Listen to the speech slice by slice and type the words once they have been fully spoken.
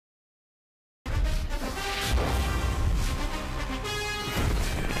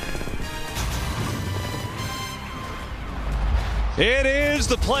It is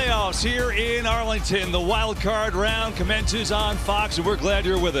the playoffs here in Arlington. The wild card round commences on Fox, and we're glad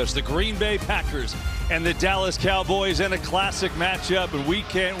you're with us. The Green Bay Packers and the Dallas Cowboys in a classic matchup, and we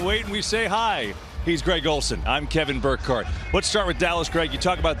can't wait, and we say hi. He's Greg Olson. I'm Kevin Burkhardt. Let's start with Dallas, Greg. You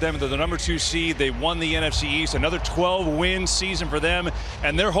talk about them. They're the number 2 seed. They won the NFC East. Another 12-win season for them,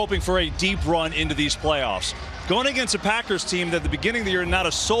 and they're hoping for a deep run into these playoffs. Going against a Packers team that at the beginning of the year, not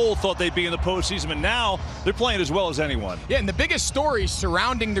a soul thought they'd be in the postseason, but now they're playing as well as anyone. Yeah, and the biggest story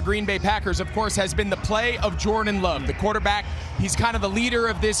surrounding the Green Bay Packers, of course, has been the play of Jordan Love, the quarterback. He's kind of the leader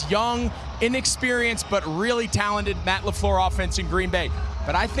of this young, inexperienced, but really talented Matt LaFleur offense in Green Bay.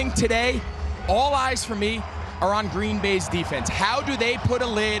 But I think today, all eyes for me are on Green Bay's defense. How do they put a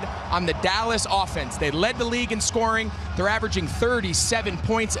lid on the Dallas offense? They led the league in scoring. They're averaging 37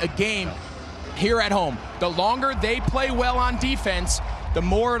 points a game here at home. The longer they play well on defense, the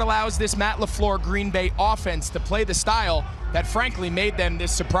more it allows this Matt LaFleur Green Bay offense to play the style that frankly made them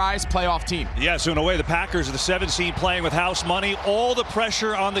this surprise playoff team. Yeah, so in a way, the Packers are the 7th seed playing with house money. All the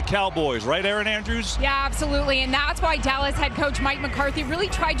pressure on the Cowboys, right, Aaron Andrews? Yeah, absolutely, and that's why Dallas head coach Mike McCarthy really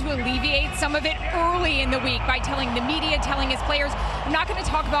tried to alleviate some of it early in the week by telling the media, telling his players, I'm not going to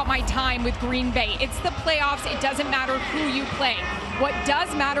talk about my time with Green Bay. It's the playoffs. It doesn't matter who you play. What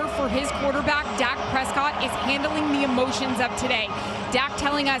does matter for his quarterback, Dak Prescott, is handling the emotions of today. Dak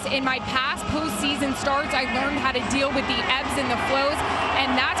telling us, in my past postseason starts, I learned how to deal with the ebbs and the flows,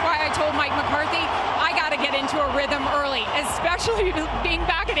 and that's why I told Mike McCarthy, I got to get into a rhythm early, especially being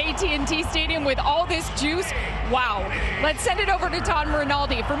back at AT&T Stadium with all this juice. Wow. Let's send it over to Tom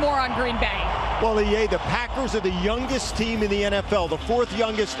Rinaldi for more on Green Bay. Well, EA, the Packers are the youngest team in the NFL, the 4th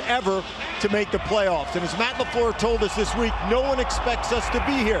youngest ever to make the playoffs. And as Matt LaFleur told us this week, no one expects us to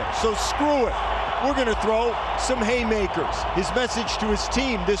be here, so screw it. We're going to throw some haymakers. His message to his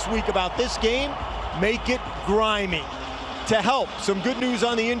team this week about this game, make it grimy. To help, some good news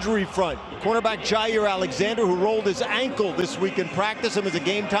on the injury front. Cornerback Jair Alexander, who rolled his ankle this week in practice and was a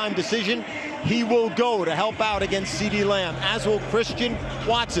game-time decision, he will go to help out against CeeDee Lamb, as will Christian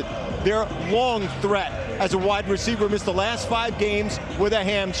Watson. Their long threat as a wide receiver missed the last 5 games with a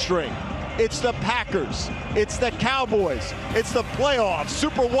hamstring. It's the Packers, it's the Cowboys, it's the playoffs,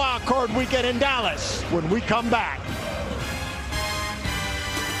 Super Wild Card weekend in Dallas when we come back.